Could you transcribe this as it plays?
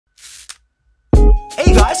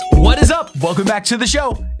Guys, what is up? Welcome back to the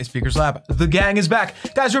show. It's Beaker's Lab. The gang is back.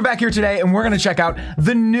 Guys, we're back here today and we're gonna check out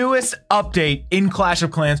the newest update in Clash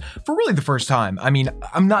of Clans for really the first time. I mean,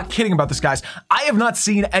 I'm not kidding about this, guys. I have not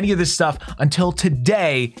seen any of this stuff until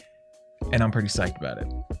today, and I'm pretty psyched about it.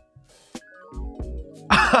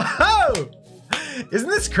 Isn't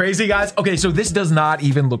this crazy, guys? Okay, so this does not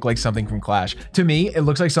even look like something from Clash. To me, it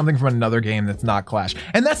looks like something from another game that's not Clash.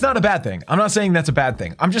 And that's not a bad thing. I'm not saying that's a bad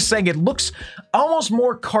thing. I'm just saying it looks almost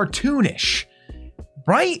more cartoonish,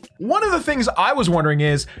 right? One of the things I was wondering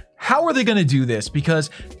is, how are they gonna do this? Because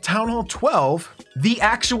Town Hall 12, the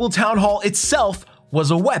actual Town Hall itself, was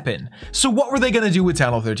a weapon. So what were they gonna do with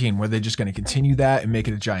Town Hall 13? Were they just gonna continue that and make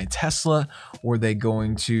it a giant Tesla? Were they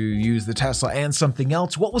going to use the Tesla and something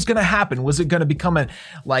else? What was gonna happen? Was it gonna become a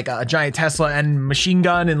giant Tesla and machine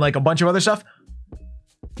gun and like a bunch of other stuff?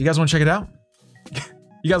 You guys wanna check it out?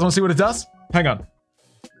 You guys wanna see what it does? Hang on.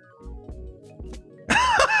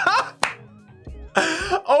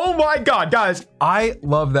 Oh my God, guys. I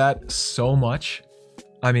love that so much.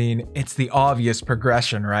 I mean, it's the obvious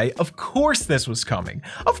progression, right? Of course this was coming.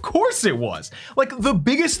 Of course it was. Like, the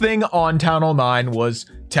biggest thing on Town Hall 9 was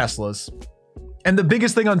Teslas. And the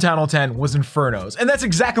biggest thing on Town Hall 10 was Infernos. And that's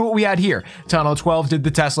exactly what we had here. Town Hall 12 did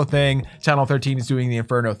the Tesla thing. Town Hall 13 is doing the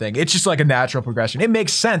Inferno thing. It's just like a natural progression. It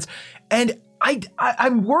makes sense. And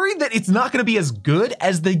I'm worried that it's not gonna be as good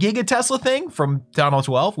as the Giga Tesla thing from Town Hall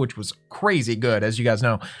 12, which was crazy good, as you guys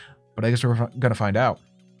know. But I guess we're gonna find out.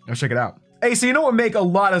 Let's check it out. Hey, so you know what would make a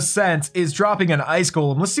lot of sense is dropping an ice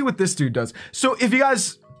golem. Let's see what this dude does. So if you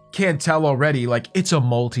guys can't tell already, like, it's a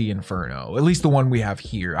multi-inferno, at least the one we have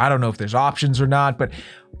here. I don't know if there's options or not, but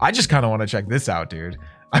I just kind of want to check this out, dude.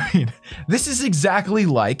 I mean, this is exactly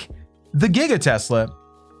like the Giga Tesla,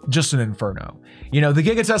 just an inferno. You know, the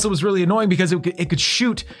Giga Tesla was really annoying because it could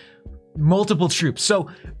shoot multiple troops. So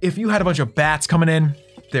if you had a bunch of bats coming in,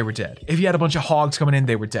 they were dead. If you had a bunch of hogs coming in,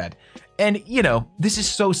 they were dead. And, you know, this is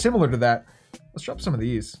so similar to that. Let's drop some of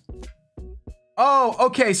these. Oh,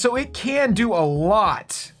 okay, so it can do a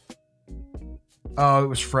lot. Oh, it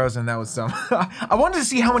was frozen. That was dumb. I wanted to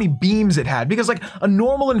see how many beams it had, because, like, a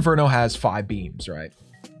normal Inferno has 5 beams, right?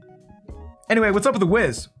 Anyway, what's up with the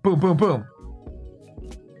whiz? Boom, boom, boom.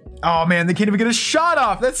 Oh, man, they can't even get a shot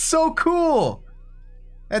off. That's so cool.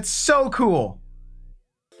 That's so cool.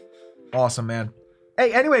 Awesome, man.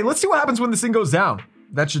 Hey, anyway, let's see what happens when this thing goes down.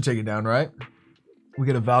 That should take it down, right? We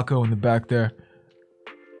get a Valco in the back there.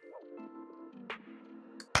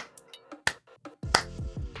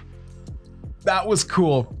 That was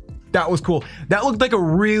cool. That was cool. That looked like a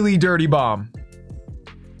really dirty bomb.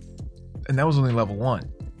 And that was only level 1.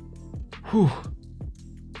 Whew.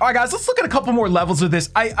 All right, guys, let's look at a couple more levels of this.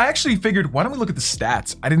 I actually figured, why don't we look at the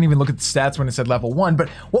stats? I didn't even look at the stats when it said level 1, but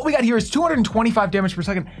what we got here is 225 damage per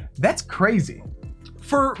second. That's crazy.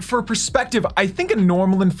 For perspective, I think a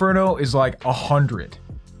normal Inferno is like 100,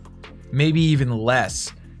 maybe even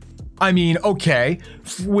less. I mean, okay,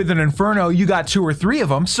 with an Inferno, you got 2 or 3 of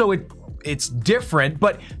them, so it's different,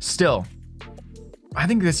 but still, I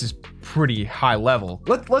think this is pretty high level.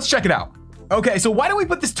 Let's check it out. Okay, so why don't we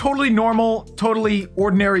put this totally normal, totally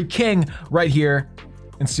ordinary king right here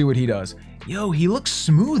and see what he does. Yo, he looks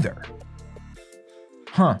smoother.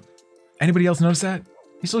 Huh. Anybody else notice that?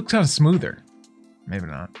 He looks kind of smoother. Maybe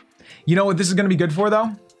not. You know what this is going to be good for,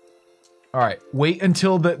 though? All right, wait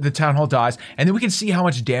until the Town Hall dies, and then we can see how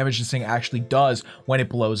much damage this thing actually does when it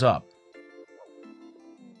blows up.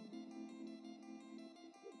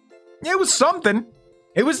 It was something.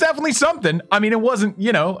 It was definitely something. I mean, it wasn't,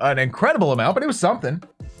 you know, an incredible amount, but it was something.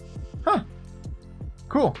 Huh.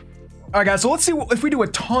 Cool. All right, guys, so let's see if we do a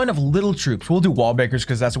ton of little troops. We'll do wall breakers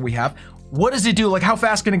because that's what we have. What does it do? Like, how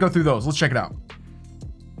fast can it go through those? Let's check it out.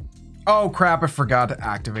 Oh crap, I forgot to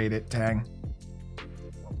activate it, dang.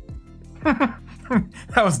 That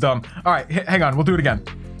was dumb. All right, hang on, we'll do it again.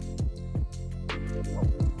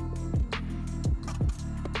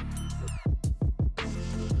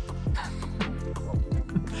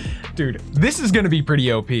 Dude, this is gonna be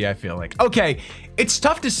pretty OP, I feel like. Okay, it's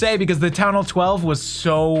tough to say because the Town Hall 12 was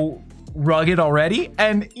so rugged already,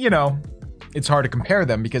 and, you know, it's hard to compare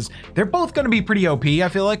them because they're both gonna be pretty OP, I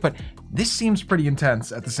feel like, but this seems pretty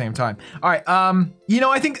intense at the same time. All right, you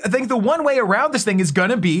know, I think the one way around this thing is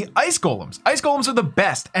gonna be ice golems. Ice golems are the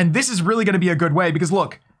best, and this is really gonna be a good way because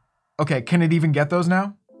look, okay, can it even get those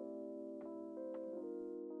now?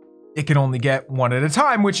 It can only get 1 at a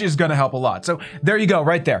time, which is gonna help a lot. So there you go,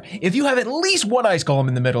 right there. If you have at least 1 ice golem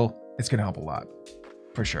in the middle, it's gonna help a lot,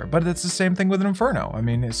 for sure. But it's the same thing with an Inferno. I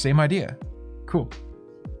mean, same idea. Cool.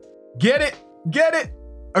 Get it, get it.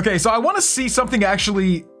 Okay, so I wanna see something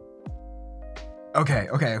actually Okay.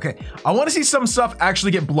 I want to see some stuff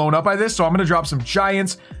actually get blown up by this, so I'm gonna drop some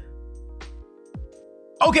giants.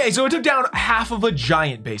 Okay, so it took down half of a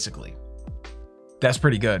giant, basically. That's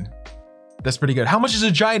pretty good. That's pretty good. How much is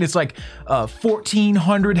a giant? It's like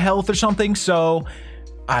 1,400 health or something. So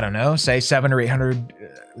I don't know, say 700 or 800.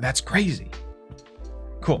 That's crazy.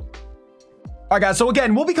 Cool. All right, guys. So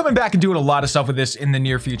again, we'll be coming back and doing a lot of stuff with this in the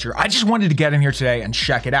near future. I just wanted to get in here today and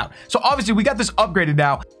check it out. So obviously we got this upgraded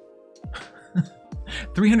now.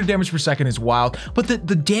 300 damage per second is wild, but the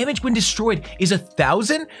damage when destroyed is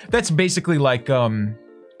 1,000. That's basically like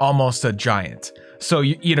almost a giant. So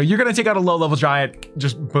you know, you're gonna take out a low level giant,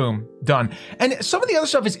 just boom, done. And some of the other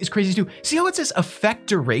stuff is crazy too. See how it says effect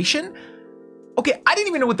duration? Okay, I didn't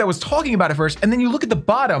even know what that was talking about at first. And then you look at the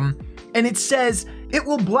bottom and it says, it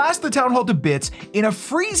will blast the town hall to bits in a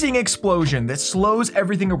freezing explosion that slows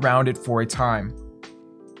everything around it for a time.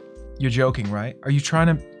 You're joking, right? Are you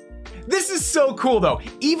trying to? This is so cool though.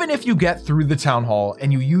 Even if you get through the town hall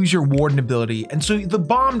and you use your warden ability, and so the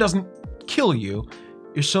bomb doesn't kill you,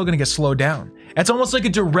 you're still gonna get slowed down. It's almost like a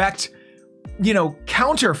direct, you know,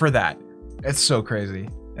 counter for that. It's so crazy.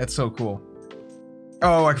 It's so cool.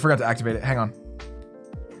 Oh, I forgot to activate it. Hang on.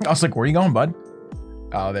 I was like, where are you going, bud?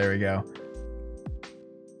 Oh, there we go.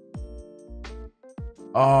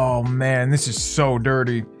 Oh man, this is so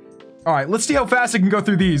dirty. All right, let's see how fast I can go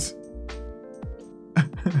through these.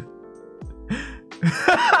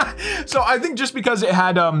 So I think just because it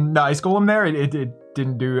had the ice golem there, it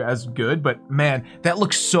didn't do as good, but man, that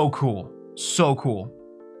looks so cool. So cool.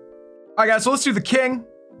 All right, guys, so let's do the king.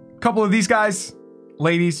 A couple of these guys,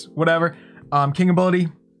 ladies, whatever. King ability.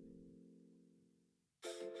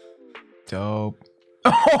 Dope.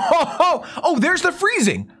 Oh, there's the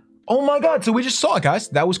freezing. Oh my God, so we just saw it, guys.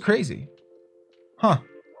 That was crazy. Huh.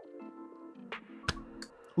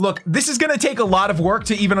 Look, this is gonna take a lot of work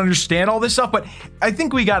to even understand all this stuff, but I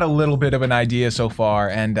think we got a little bit of an idea so far,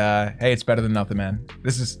 and hey, it's better than nothing, man.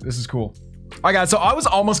 This is cool. All right, guys, so I was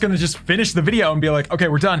almost gonna just finish the video and be like, okay,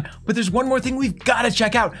 we're done, but there's one more thing we've gotta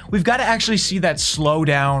check out. We've gotta actually see that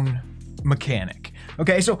slowdown mechanic.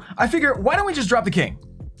 Okay, so I figure, why don't we just drop the king?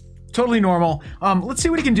 Totally normal. Let's see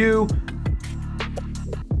what he can do.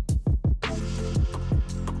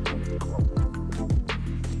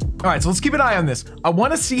 All right, so let's keep an eye on this. I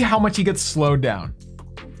want to see how much he gets slowed down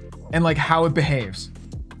and like how it behaves.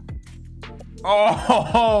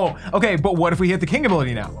 Oh, okay, but what if we hit the king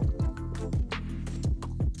ability now?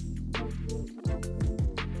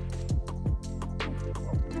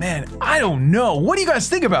 Man, I don't know. What do you guys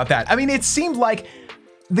think about that? I mean, it seemed like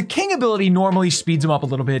the king ability normally speeds him up a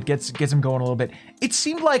little bit, gets him going a little bit. It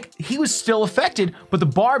seemed like he was still affected, but the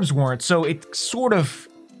barbs weren't, so it sort of,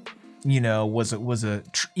 you know, was a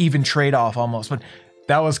even trade-off almost, but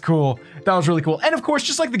that was cool. That was really cool. And of course,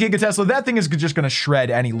 just like the Giga Tesla, that thing is just gonna shred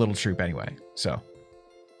any little troop anyway, so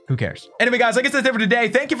who cares? Anyway, guys, I guess that's it for today.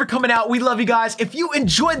 Thank you for coming out. We love you guys. If you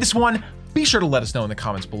enjoyed this one, be sure to let us know in the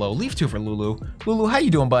comments below. Leave 2 for Lulu. Lulu, how you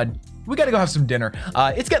doing, bud? We gotta go have some dinner.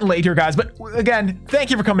 It's getting late here, guys, but again, thank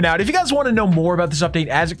you for coming out. If you guys want to know more about this update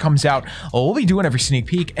as it comes out, we'll be doing every sneak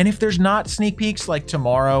peek. And if there's not sneak peeks like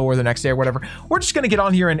tomorrow or the next day or whatever, we're just gonna get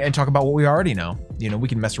on here and talk about what we already know. You know, we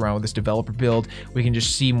can mess around with this developer build. We can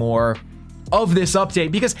just see more of this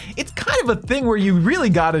update because it's kind of a thing where you really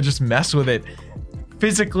gotta just mess with it.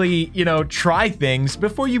 Physically, you know, try things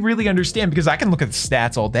before you really understand, because I can look at the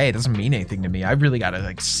stats all day. It doesn't mean anything to me. I really gotta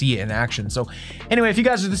like see it in action. So anyway, if you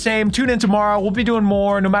guys are the same, tune in tomorrow. We'll be doing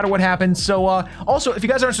more no matter what happens. So also, if you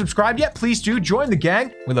guys aren't subscribed yet, please do join the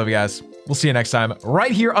gang. We love you guys. We'll see you next time right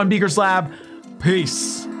here on Beaker's Lab.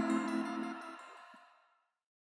 Peace.